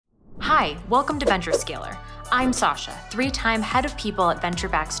Hi, welcome to Venture Scaler. I'm Sasha, 3-time head of people at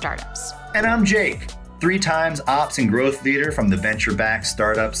venture-backed startups. And I'm Jake, 3 times ops and growth leader from the venture-backed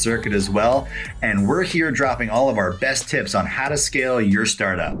startup circuit as well. And we're here dropping all of our best tips on how to scale your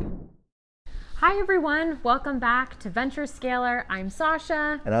startup. Hi everyone, welcome back to Venture Scaler. I'm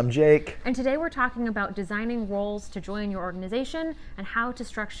Sasha. And I'm Jake. And today we're talking about designing roles to join your organization and how to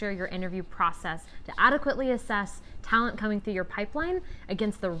structure your interview process to adequately assess talent coming through your pipeline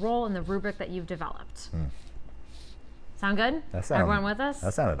against the role and the rubric that you've developed. Sound good? Everyone with us?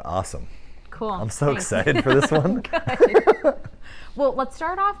 That sounded awesome. Cool. I'm so excited for this one. Well, let's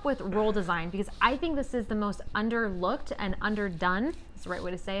start off with role design because I think this is the most underlooked and underdone, that's the right way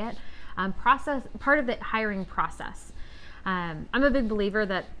to say it, part of the hiring process. I'm a big believer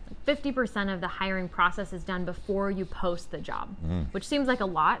that 50% of the hiring process is done before you post the job, which seems like a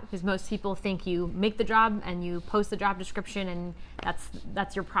lot because most people think you make the job and you post the job description and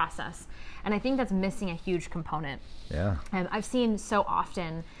that's your process. And I think that's missing a huge component. Yeah. I've seen so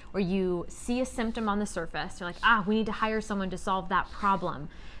often where you see a symptom on the surface, you're like, we need to hire someone to solve that problem.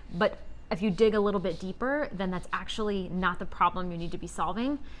 But if you dig a little bit deeper, then that's actually not the problem you need to be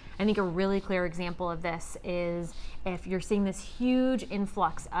solving. I think a really clear example of this is if you're seeing this huge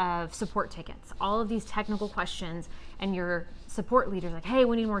influx of support tickets, all of these technical questions, and your support leader's like, hey,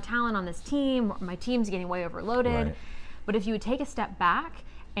 we need more talent on this team, my team's getting way overloaded. Right. But if you would take a step back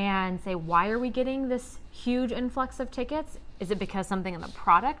and say, why are we getting this huge influx of tickets? Is it because something in the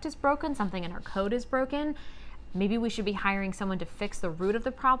product is broken, something in our code is broken? Maybe we should be hiring someone to fix the root of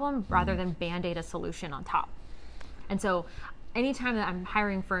the problem rather than band-aid a solution on top. And so anytime that I'm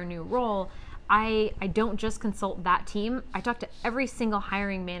hiring for a new role, I don't just consult that team. I talk to every single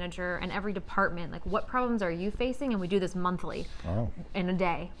hiring manager and every department, like what problems are you facing? And we do this monthly in a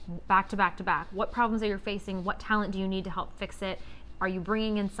day, back to back to back. What problems are you facing? What talent do you need to help fix it? Are you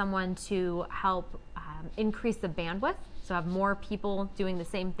bringing in someone to help increase the bandwidth? So have more people doing the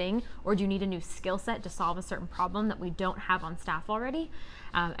same thing, or do you need a new skill set to solve a certain problem that we don't have on staff already?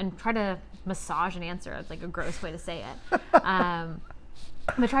 And try to massage an answer. It's like a gross way to say it.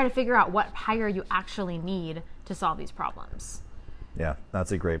 But try to figure out what hire you actually need to solve these problems. Yeah,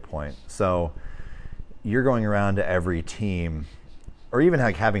 that's a great point. So you're going around to every team, or even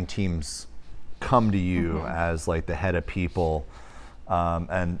like having teams come to you as like the head of people.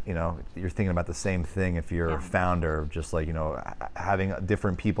 And you're thinking about the same thing if you're a founder, just like, having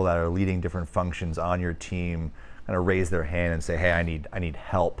different people that are leading different functions on your team kind of raise their hand and say, hey, I need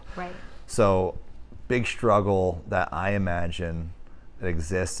help. Right. So big struggle that I imagine that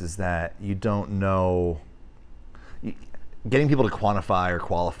exists is that you don't know, getting people to quantify or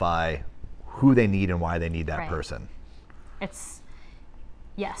qualify who they need and why they need that person.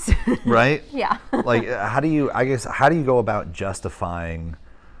 Yes. Right? Yeah. Like, how do you go about justifying,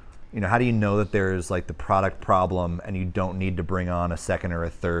 how do you know that there's like the product problem and you don't need to bring on a second or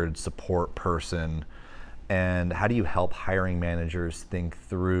a third support person? And how do you help hiring managers think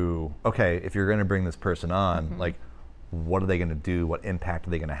through, okay, if you're going to bring this person on, like, what are they going to do? What impact are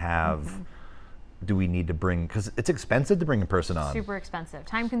they going to have? Do we need to bring, because it's expensive to bring a person on. Super expensive.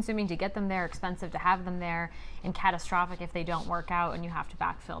 Time consuming to get them there, expensive to have them there, and catastrophic if they don't work out and you have to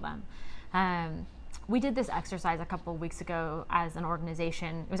backfill them. We did this exercise a couple of weeks ago as an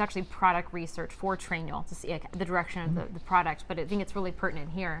organization. It was actually product research for Trainual to see the direction of the product, but I think it's really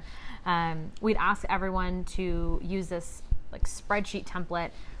pertinent here. We'd ask everyone to use this like spreadsheet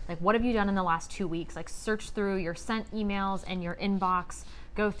template. Like, what have you done in the last 2 weeks? Like, search through your sent emails and your inbox,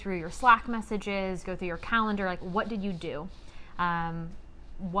 go through your Slack messages, go through your calendar. Like, what did you do? So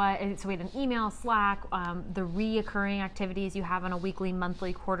we had an email, Slack, the reoccurring activities you have on a weekly,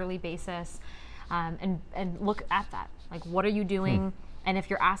 monthly, quarterly basis, and look at that. Like, what are you doing? And if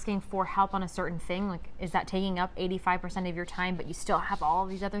you're asking for help on a certain thing, like, is that taking up 85% of your time, but you still have all of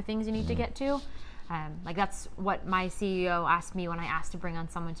these other things you need to get to? Like, that's what my CEO asked me when I asked to bring on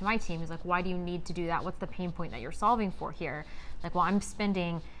someone to my team. He's like, why do you need to do that? What's the pain point that you're solving for here? Like, well, I'm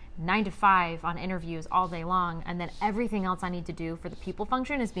spending 9 to 5 on interviews all day long, and then everything else I need to do for the people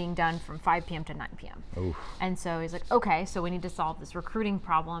function is being done from 5 p.m. to 9 p.m. Oof. And so he's like, okay, so we need to solve this recruiting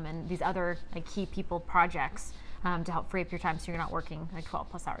problem and these other like key people projects to help free up your time so you're not working like 12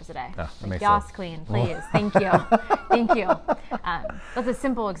 plus hours a day. That like, makes Yas sense. Queen, please. Thank you. Thank you. That's a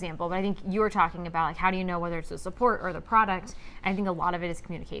simple example, but I think you were talking about like how do you know whether it's the support or the product? And I think a lot of it is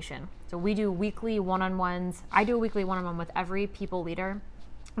communication. So we do weekly one-on-ones. I do a weekly one-on-one with every people leader.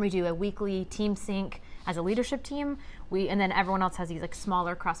 We do a weekly team sync as a leadership team. And then everyone else has these like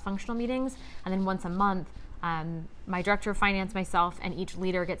smaller cross-functional meetings. And then once a month, my director of finance, myself, and each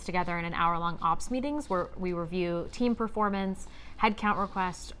leader gets together in an hour-long ops meetings where we review team performance, headcount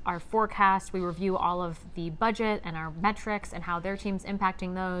request, our forecast. We review all of the budget and our metrics and how their team's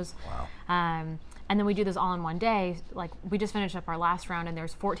impacting those. Wow. And then we do this all in one day. Like, we just finished up our last round and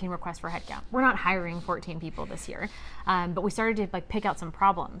there's 14 requests for headcount. We're not hiring 14 people this year, but we started to like pick out some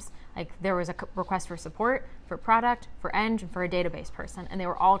problems. Like, there was a request for support, for product, for eng, and for a database person, and they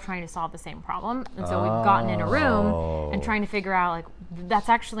were all trying to solve the same problem. And so we've gotten in a room and trying to figure out, like, that's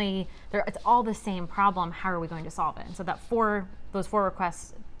actually, it's all the same problem. How are we going to solve it? And so those four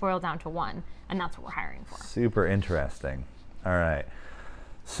requests boil down to one, and that's what we're hiring for. Super interesting. All right.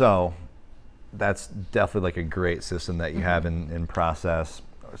 So that's definitely like a great system that you have in process.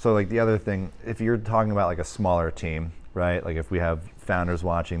 So like the other thing, if you're talking about like a smaller team, right? Like if we have founders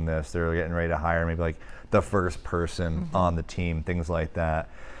watching this, they're getting ready to hire maybe like the first person on the team, things like that.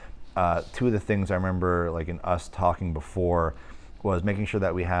 Two of the things I remember like in us talking before was making sure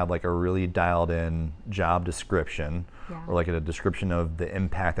that we have like a really dialed in job description or like a description of the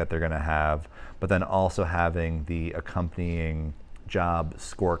impact that they're going to have, but then also having the accompanying job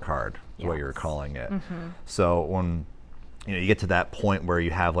scorecard is what you're calling it. So when you get to that point where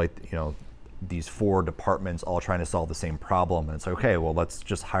you have like these 4 departments all trying to solve the same problem, and it's like, okay, well, let's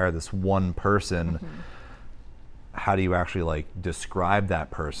just hire this one person. How do you actually like describe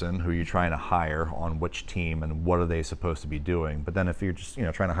that person who you're trying to hire on which team and what are they supposed to be doing? But then if you're just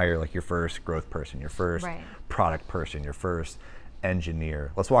trying to hire like your first growth person, your first product person, your first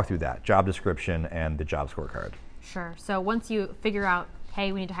engineer, let's walk through that job description and the job scorecard. Sure. So once you figure out,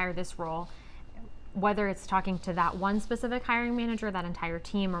 hey, we need to hire this role, whether it's talking to that one specific hiring manager, that entire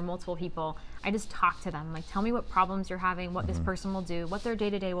team, or multiple people, I just talk to them. Like, tell me what problems you're having, what this person will do, what their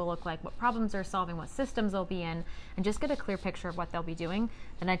day-to-day will look like, what problems they're solving, what systems they'll be in, and just get a clear picture of what they'll be doing.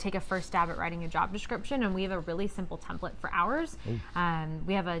 Then I take a first stab at writing a job description, and we have a really simple template for ours.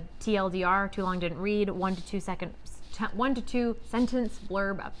 We have a TLDR, too long didn't read, 1 to 2 sentence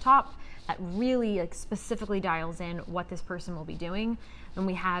blurb up top that really like specifically dials in what this person will be doing. And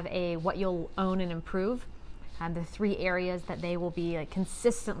we have a what you'll own and improve, the 3 areas that they will be like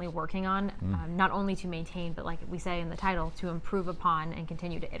consistently working on, not only to maintain, but like we say in the title, to improve upon and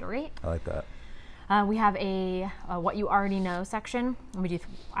continue to iterate. I like that. We have a what you already know section. And we do,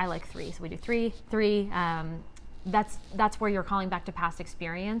 I like 3, so we do 3. That's where you're calling back to past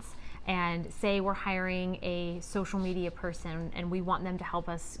experience. And say we're hiring a social media person and we want them to help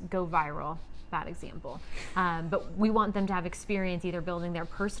us go viral, bad example. But we want them to have experience either building their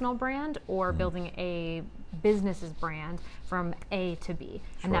personal brand or building a business's brand from A to B.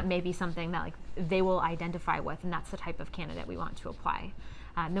 And that may be something that like they will identify with, and that's the type of candidate we want to apply.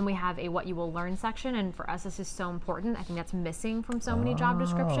 Then we have a what you will learn section, and for us this is so important. I think that's missing from so many job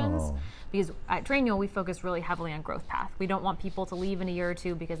descriptions, because at Draniel we focus really heavily on growth path. We don't want people to leave in a year or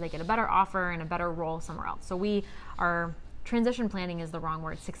two because they get a better offer and a better role somewhere else. So we are, transition planning is the wrong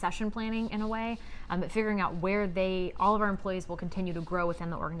word, succession planning in a way, but figuring out where all of our employees will continue to grow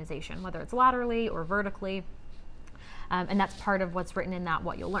within the organization, whether it's laterally or vertically, and that's part of what's written in that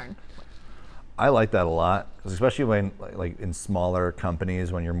what you'll learn. I like that a lot, especially when like in smaller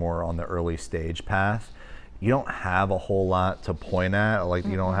companies, when you're more on the early stage path, you don't have a whole lot to point at. Like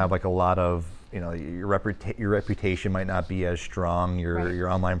you don't have like a lot of, your reputation might not be as strong,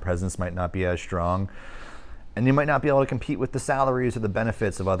 your online presence might not be as strong, and you might not be able to compete with the salaries or the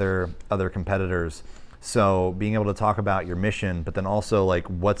benefits of other competitors. So being able to talk about your mission, but then also like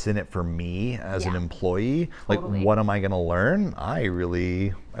what's in it for me as an employee, Totally. like what am I going to learn? I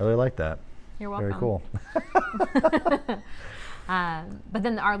really like that. You're welcome. Very cool. But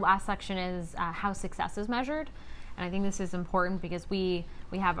then our last section is how success is measured. And I think this is important because we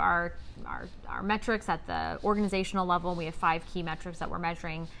have our metrics at the organizational level. We have 5 key metrics that we're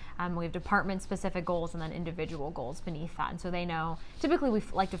measuring. We have department-specific goals and then individual goals beneath that. And so they know, typically we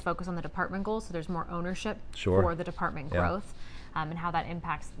like to focus on the department goals, so there's more ownership for the department growth. And how that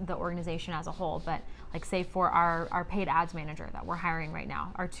impacts the organization as a whole. But like say for our paid ads manager that we're hiring right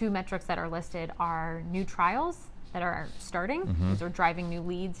now, our 2 metrics that are listed are new trials that are starting, these are driving new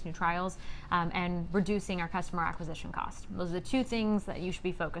leads, new trials, and reducing our customer acquisition cost. Those are the 2 things that you should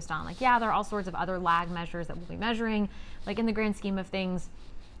be focused on. Like, there are all sorts of other lag measures that we'll be measuring. Like in the grand scheme of things,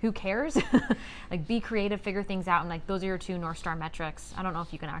 who cares? Like, be creative, figure things out, and like those are your 2 North Star metrics. I don't know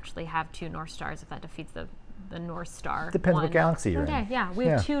if you can actually have 2 North Stars if that defeats the North Star. Depends one. what galaxy you're in. Yeah, we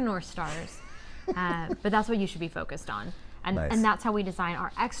have 2 North Stars, but that's what you should be focused on. And, Nice. and that's how we design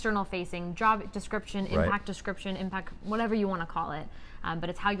our external facing job description, impact description, impact, whatever you want to call it. But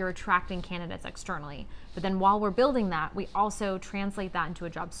it's how you're attracting candidates externally. But then while we're building that, we also translate that into a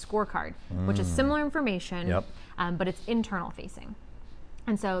job scorecard, which is similar information, but it's internal facing.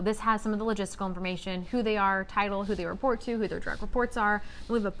 And so this has some of the logistical information, who they are, title, who they report to, who their direct reports are. And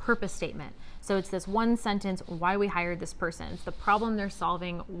we have a purpose statement. So it's this one sentence, why we hired this person. It's the problem they're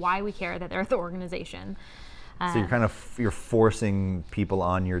solving, why we care that they're at the organization. So you're forcing people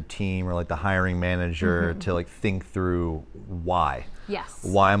on your team or like the hiring manager to like think through why. Yes.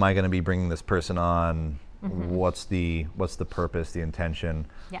 Why am I going to be bringing this person on? What's the purpose, the intention?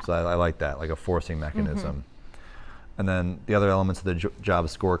 Yeah. So I like that, like a forcing mechanism. And then the other elements of the job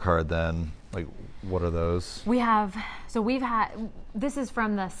scorecard then, like what are those? This is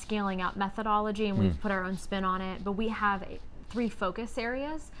from the scaling up methodology, and we've put our own spin on it, but we have 3 focus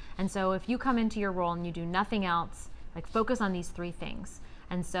areas. And so if you come into your role and you do nothing else, like focus on these 3 things.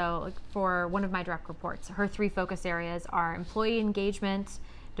 And so like for one of my direct reports, her 3 focus areas are employee engagement,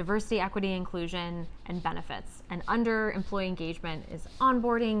 diversity, equity, inclusion, and benefits. And under employee engagement is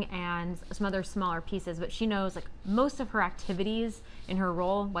onboarding and some other smaller pieces, but she knows like most of her activities in her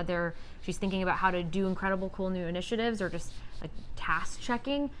role, whether she's thinking about how to do incredible, cool new initiatives or just like task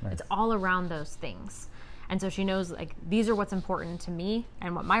checking, it's all around those things. And so she knows like these are what's important to me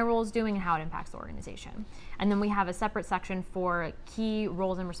and what my role is doing and how it impacts the organization. And then we have a separate section for key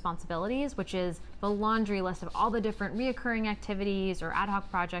roles and responsibilities, which is the laundry list of all the different reoccurring activities or ad hoc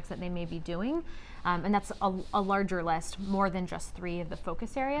projects that they may be doing. And that's a larger list, more than just 3 of the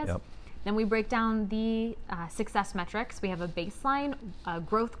focus areas. Yep. Then we break down the success metrics. We have a baseline, a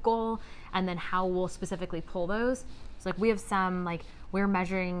growth goal, and then how we'll specifically pull those. So like we have some like we're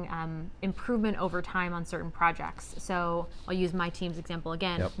measuring improvement over time on certain projects. So I'll use my team's example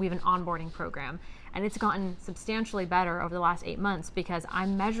again. Yep. We have an onboarding program, and it's gotten substantially better over the last 8 months because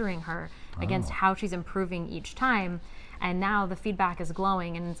I'm measuring her against how she's improving each time. And now the feedback is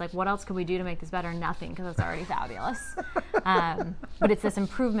glowing, and it's like, what else could we do to make this better? Nothing, because it's already fabulous. But it's this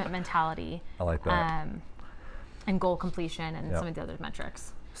improvement mentality. I like that. And goal completion and some of the other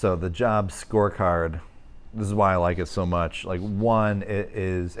metrics. So the job scorecard, this is why I like it so much. Like one,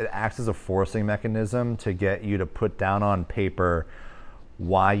 it acts as a forcing mechanism to get you to put down on paper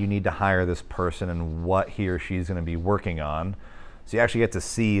why you need to hire this person and what he or she's going to be working on. So you actually get to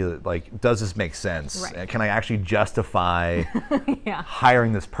see, like, does this make sense? Right. Can I actually justify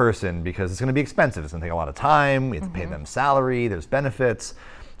hiring this person, because it's going to be expensive. It's going to take a lot of time. We have to pay them salary. There's benefits.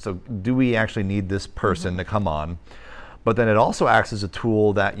 So do we actually need this person to come on? But then it also acts as a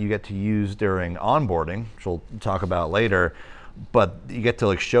tool that you get to use during onboarding, which we'll talk about later. But you get to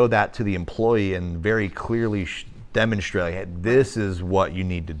like show that to the employee and very clearly demonstrate, hey, this is what you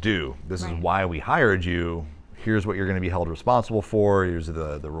need to do. This is why we hired you. Here's what you're going to be held responsible for. Here's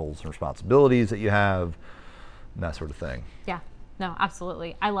the roles and responsibilities that you have, and that sort of thing. Yeah, no,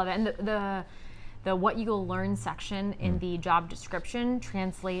 absolutely. I love it. And the what you'll learn section in the job description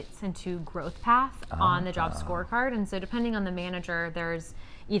translates into growth path on the job scorecard. And so depending on the manager, there's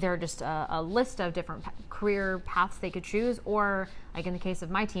either just a list of different career paths they could choose, or like in the case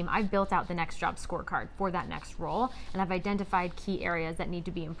of my team, I've built out the next job scorecard for that next role, and I've identified key areas that need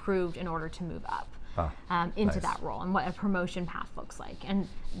to be improved in order to move up. Into that role and what a promotion path looks like. And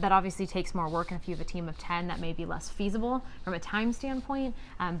that obviously takes more work, and if you have a team of 10, that may be less feasible from a time standpoint,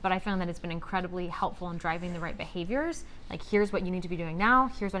 but I found that it's been incredibly helpful in driving the right behaviors. Like, here's what you need to be doing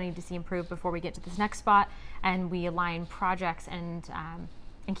now, here's what I need to see improved before we get to this next spot, and we align projects and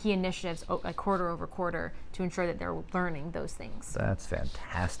key initiatives like quarter over quarter to ensure that they're learning those things. That's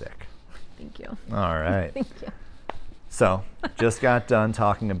fantastic. Thank you. All right. Thank you. So, just got done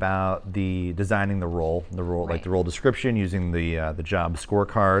talking about designing the role, like the role description using the job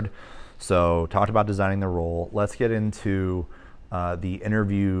scorecard. So, talked about designing the role. Let's get into the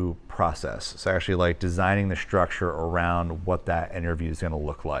interview process. So, actually, like designing the structure around what that interview is going to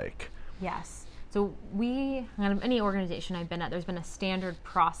look like. Yes. So any organization I've been at, there's been a standard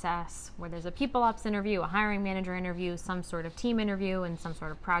process where there's a people ops interview, a hiring manager interview, some sort of team interview, and some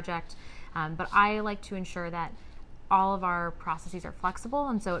sort of project. But I like to ensure that all of our processes are flexible,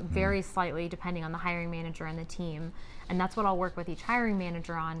 and so it varies slightly depending on the hiring manager and the team. And that's what I'll work with each hiring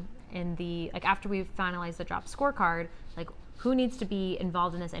manager on after we've finalized the job scorecard, like who needs to be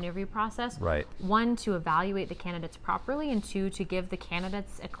involved in this interview process. Right. 1, to evaluate the candidates properly, and 2, to give the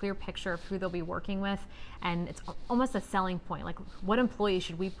candidates a clear picture of who they'll be working with. And it's almost a selling point, like what employee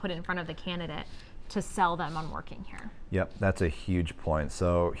should we put in front of the candidate to sell them on working here. Yep, that's a huge point.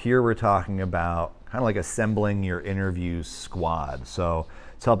 So here we're talking about kind of like assembling your interview squad. So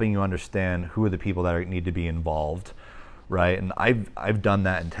it's helping you understand who are the people that need to be involved, right? And I've done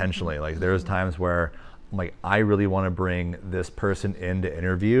that intentionally. Like there's times where I'm like, I really want to bring this person in to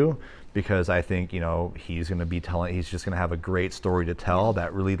interview because I think, he's just going to have a great story to tell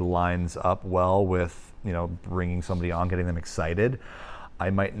that really lines up well with, bringing somebody on, getting them excited. I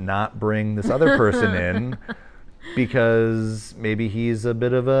might not bring this other person in because maybe he's a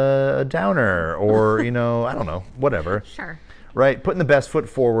bit of a downer, or, you know, I don't know, whatever. Sure. Right, putting the best foot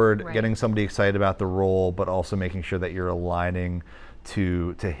forward, Right. getting somebody excited about the role, but also making sure that you're aligning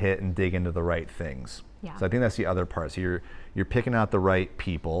to hit and dig into the right things. Yeah. So I think that's the other part. So you're picking out the right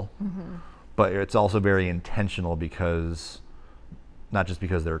people, Mm-hmm. but it's also very intentional, because not just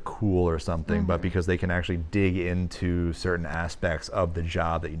because they're cool or something, but because they can actually dig into certain aspects of the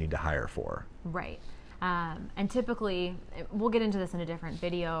job that you need to hire for. Right. And typically, we'll get into this in a different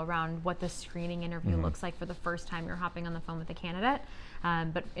video around what the screening interview looks like for the first time you're hopping on the phone with a candidate.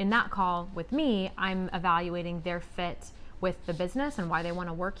 But in that call with me, I'm evaluating their fit with the business and why they want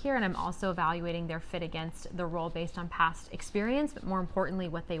to work here. And I'm also evaluating their fit against the role based on past experience, but more importantly,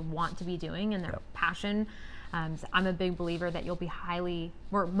 what they want to be doing and their passion. So I'm a big believer that you'll be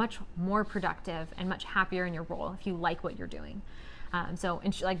much more productive and much happier in your role if you like what you're doing. So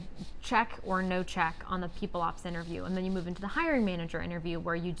like check or no check on the people ops interview, and then you move into the hiring manager interview,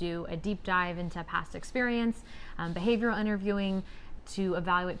 where you do a deep dive into past experience, behavioral interviewing to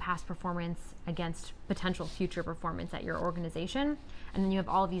evaluate past performance against potential future performance at your organization. And then you have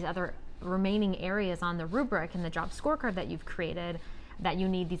all of these other remaining areas on the rubric and the job scorecard that you've created that you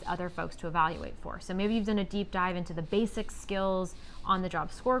need these other folks to evaluate for. So maybe you've done a deep dive into the basic skills on the job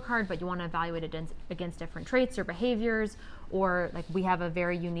scorecard, but you want to evaluate it against different traits or behaviors, or like we have a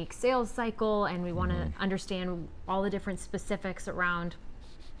very unique sales cycle and we want to understand all the different specifics around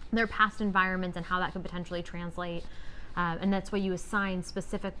their past environments and how that could potentially translate. And that's why you assign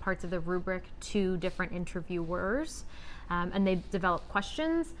specific parts of the rubric to different interviewers. And they develop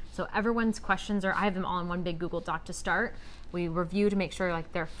questions. So everyone's questions I have them all in one big Google Doc to start. We review to make sure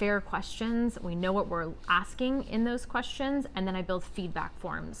like they're fair questions. We know what we're asking in those questions, and then I build feedback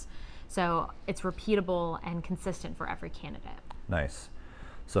forms. So it's repeatable and consistent for every candidate. Nice.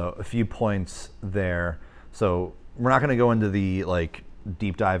 So a few points there. So we're not going to go into the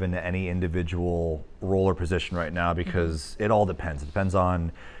deep dive into any individual role or position right now, because it all depends. It depends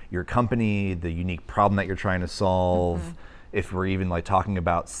on your company, the unique problem that you're trying to solve. If we're even talking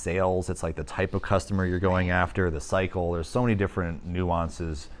about sales, it's like the type of customer you're going after, the cycle. There's so many different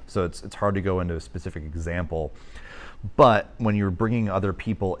nuances, so it's hard to go into a specific example. But when you're bringing other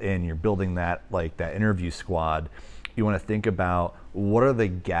people in, you're building that that interview squad. You want to think about what are the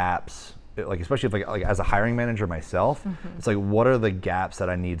gaps, especially if as a hiring manager myself, it's what are the gaps that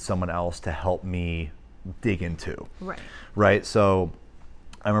I need someone else to help me dig into. Right. So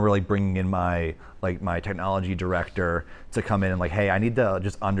I remember bringing in my technology director to come in and hey, I need to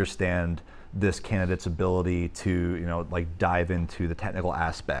just understand this candidate's ability to dive into the technical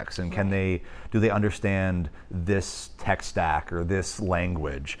aspects, and do they understand this tech stack or this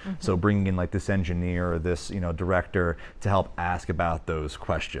language. So bringing in this engineer or this director to help ask about those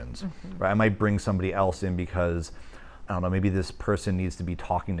questions. Right. I might bring somebody else in because I don't know, maybe this person needs to be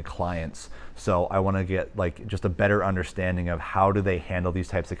talking to clients. So I want to get just a better understanding of how do they handle these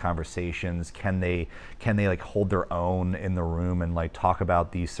types of conversations. Can they hold their own in the room and talk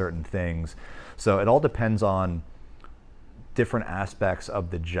about these certain things? So it all depends on different aspects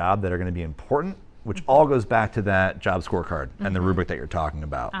of the job that are going to be important, which all goes back to that job scorecard and the rubric that you're talking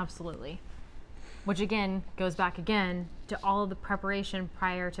about. Absolutely. Which again goes back again to all of the preparation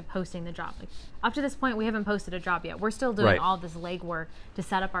prior to posting the job. Up to this point, we haven't posted a job yet. We're still doing all this legwork to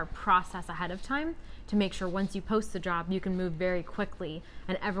set up our process ahead of time to make sure once you post the job, you can move very quickly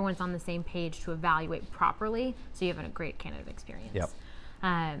and everyone's on the same page to evaluate properly, so you have a great candidate experience.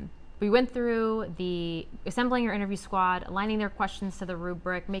 We went through the assembling your interview squad, aligning their questions to the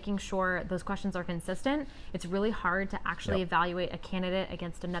rubric, making sure those questions are consistent. It's really hard to actually evaluate a candidate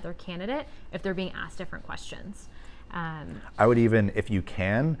against another candidate if they're being asked different questions. I would even, if you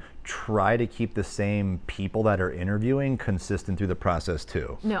can, try to keep the same people that are interviewing consistent through the process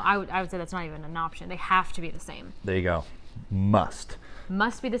too. No, I would say that's not even an option. They have to be the same. There you go.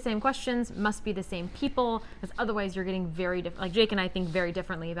 Must be the same questions, must be the same people, because otherwise you're getting very different. Like Jake and I think very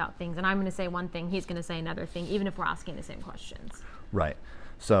differently about things, and I'm going to say one thing, he's going to say another thing, even if we're asking the same questions. Right.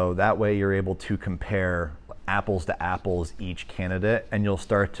 So that way you're able to compare apples to apples each candidate, and you'll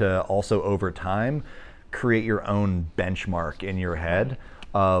start to also over time create your own benchmark in your head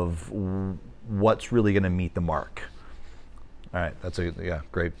of what's really going to meet the mark. All right. That's a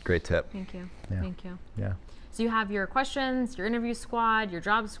great tip. Thank you. Yeah. Thank you. Yeah. So you have your questions, your interview squad, your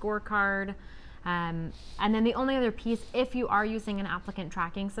job scorecard, and then the only other piece, if you are using an applicant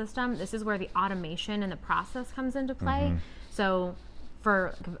tracking system, this is where the automation and the process comes into play. So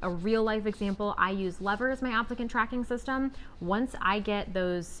for a real life example, I use Lever as my applicant tracking system. Once I get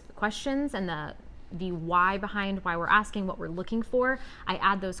those questions and the the why behind why we're asking, what we're looking for. I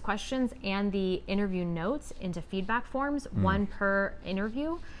add those questions and the interview notes into feedback forms, one per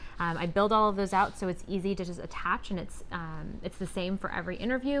interview. I build all of those out so it's easy to just attach, and it's the same for every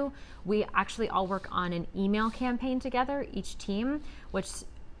interview. We actually all work on an email campaign together, each team, which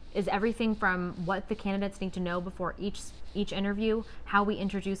is everything from what the candidates need to know before each interview, how we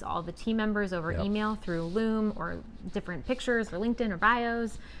introduce all the team members over email through Loom or different pictures or LinkedIn or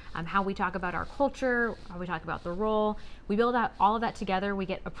bios, how we talk about our culture, how we talk about the role. We build out all of that together. We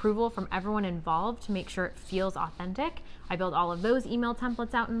get approval from everyone involved to make sure it feels authentic. I build all of those email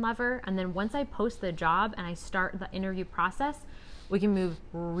templates out in Lever, and then once I post the job and I start the interview process, we can move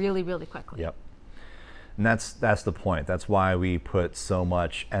really, really quickly. Yep. And that's the point. That's why we put so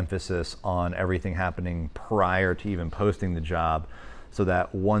much emphasis on everything happening prior to even posting the job, so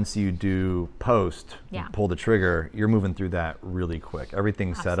that once you do post, pull the trigger, you're moving through that really quick.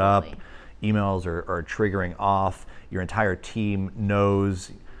 Everything's set up, emails are triggering off, your entire team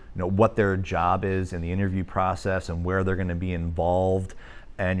knows what their job is in the interview process and where they're going to be involved,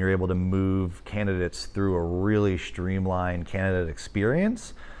 and you're able to move candidates through a really streamlined candidate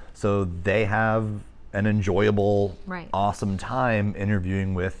experience so they have an enjoyable, awesome time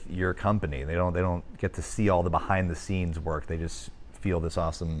interviewing with your company. They don't get to see all the behind the scenes work. They just feel this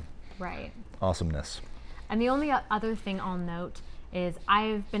awesomeness. And the only other thing I'll note is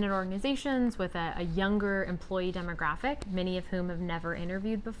I've been at organizations with a younger employee demographic, many of whom have never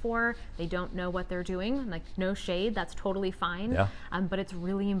interviewed before. They don't know what they're doing. Like, no shade, that's totally fine. But it's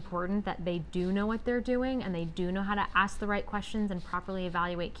really important that they do know what they're doing, and they do know how to ask the right questions and properly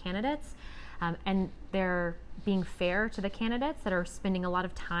evaluate candidates. And they're being fair to the candidates that are spending a lot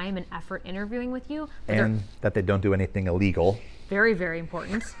of time and effort interviewing with you. And that they don't do anything illegal. Very, very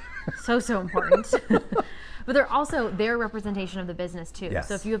important. so important. But they're also their representation of the business too. Yes.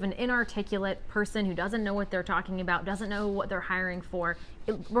 So if you have an inarticulate person who doesn't know what they're talking about, doesn't know what they're hiring for,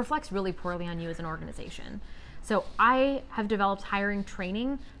 it reflects really poorly on you as an organization. So I have developed hiring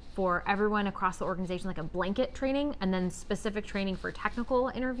training for everyone across the organization, like a blanket training, and then specific training for technical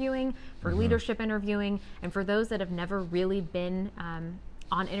interviewing, for leadership interviewing, and for those that have never really been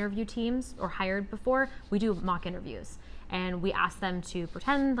on interview teams or hired before, we do mock interviews. And we ask them to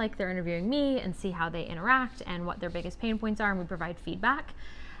pretend like they're interviewing me and see how they interact and what their biggest pain points are, and we provide feedback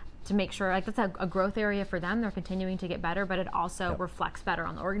to make sure, like, that's a growth area for them. They're continuing to get better, but it also reflects better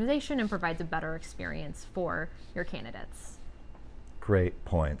on the organization and provides a better experience for your candidates. Great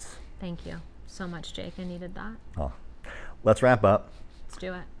points. Thank you so much, Jake. I needed that. Oh. Let's wrap up. Let's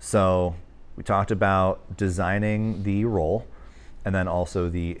do it. So we talked about designing the role and then also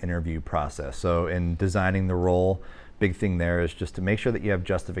the interview process. So in designing the role, big thing there is just to make sure that you have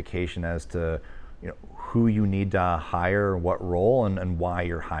justification as to who you need to hire, what role, and why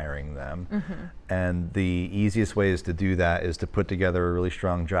you're hiring them. And the easiest ways to do that is to put together a really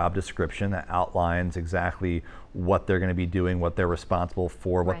strong job description that outlines exactly what they're going to be doing, what they're responsible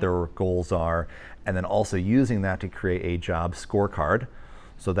for, what their goals are, and then also using that to create a job scorecard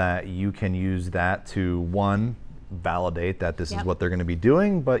so that you can use that to, one, validate that this is what they're going to be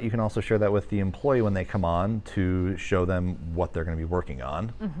doing, but you can also share that with the employee when they come on to show them what they're going to be working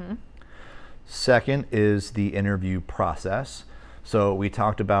on. Second is the interview process. So we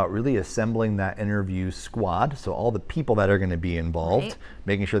talked about really assembling that interview squad, so all the people that are going to be involved,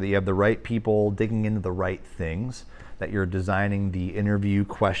 making sure that you have the right people digging into the right things, that you're designing the interview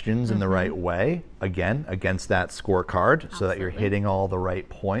questions in the right way, again, against that scorecard, so that you're hitting all the right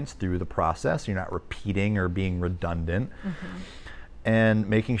points through the process. You're not repeating or being redundant. And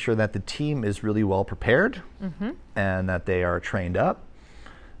making sure that the team is really well prepared and that they are trained up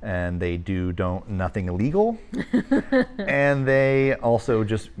and they do nothing illegal. And they also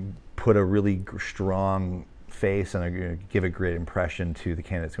just put a really strong face and give a great impression to the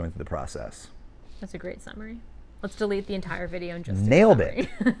candidates going through the process. That's a great summary. Let's delete the entire video and just nailed it.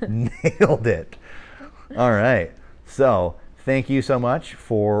 Nailed it. All right. So thank you so much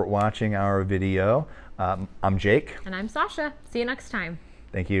for watching our video. I'm Jake. And I'm Sasha. See you next time.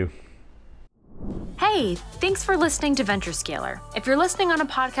 Thank you. Hey, thanks for listening to Venture Scaler. If you're listening on a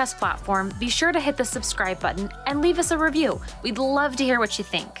podcast platform, be sure to hit the subscribe button and leave us a review. We'd love to hear what you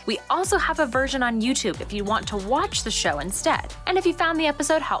think. We also have a version on YouTube if you want to watch the show instead. And if you found the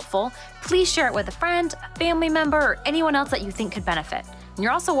episode helpful, please share it with a friend, a family member, or anyone else that you think could benefit. And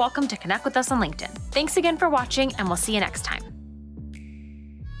you're also welcome to connect with us on LinkedIn. Thanks again for watching, and we'll see you next time.